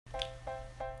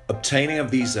Obtaining a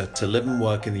visa to live and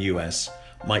work in the US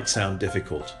might sound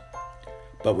difficult,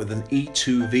 but with an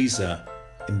E2 visa,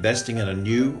 investing in a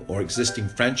new or existing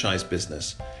franchise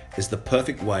business is the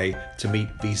perfect way to meet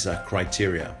visa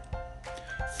criteria.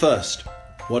 First,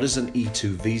 what is an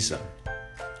E2 visa?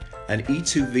 An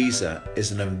E2 visa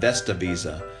is an investor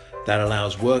visa that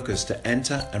allows workers to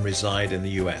enter and reside in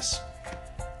the US.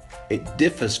 It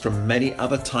differs from many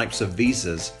other types of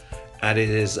visas and it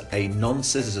is a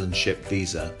non-citizenship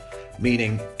visa,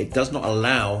 meaning it does not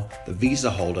allow the visa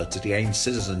holder to gain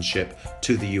citizenship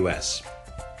to the US.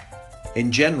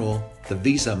 In general, the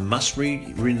visa must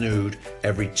be renewed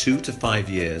every 2 to 5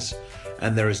 years,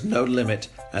 and there is no limit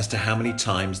as to how many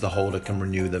times the holder can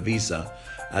renew the visa,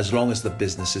 as long as the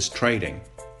business is trading.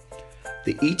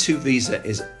 The E2 visa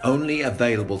is only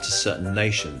available to certain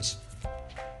nations.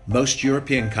 Most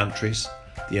European countries,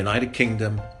 the United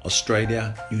Kingdom,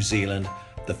 Australia, New Zealand,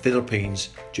 the Philippines,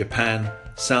 Japan,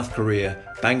 South Korea,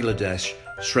 Bangladesh,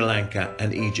 Sri Lanka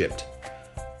and Egypt.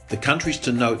 The countries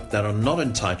to note that are not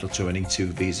entitled to an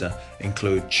E2 visa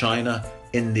include China,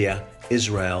 India,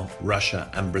 Israel, Russia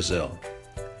and Brazil.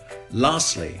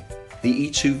 Lastly, the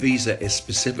E2 visa is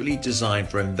specifically designed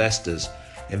for investors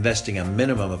investing a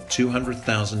minimum of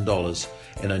 $200,000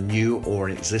 in a new or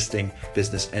an existing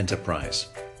business enterprise.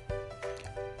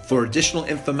 For additional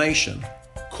information,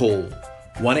 call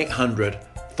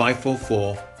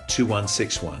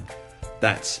 1-800-544-2161.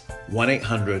 That's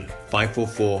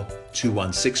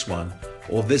 1-800-544-2161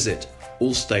 or visit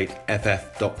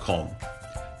allstateff.com.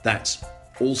 That's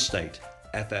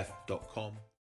allstateff.com.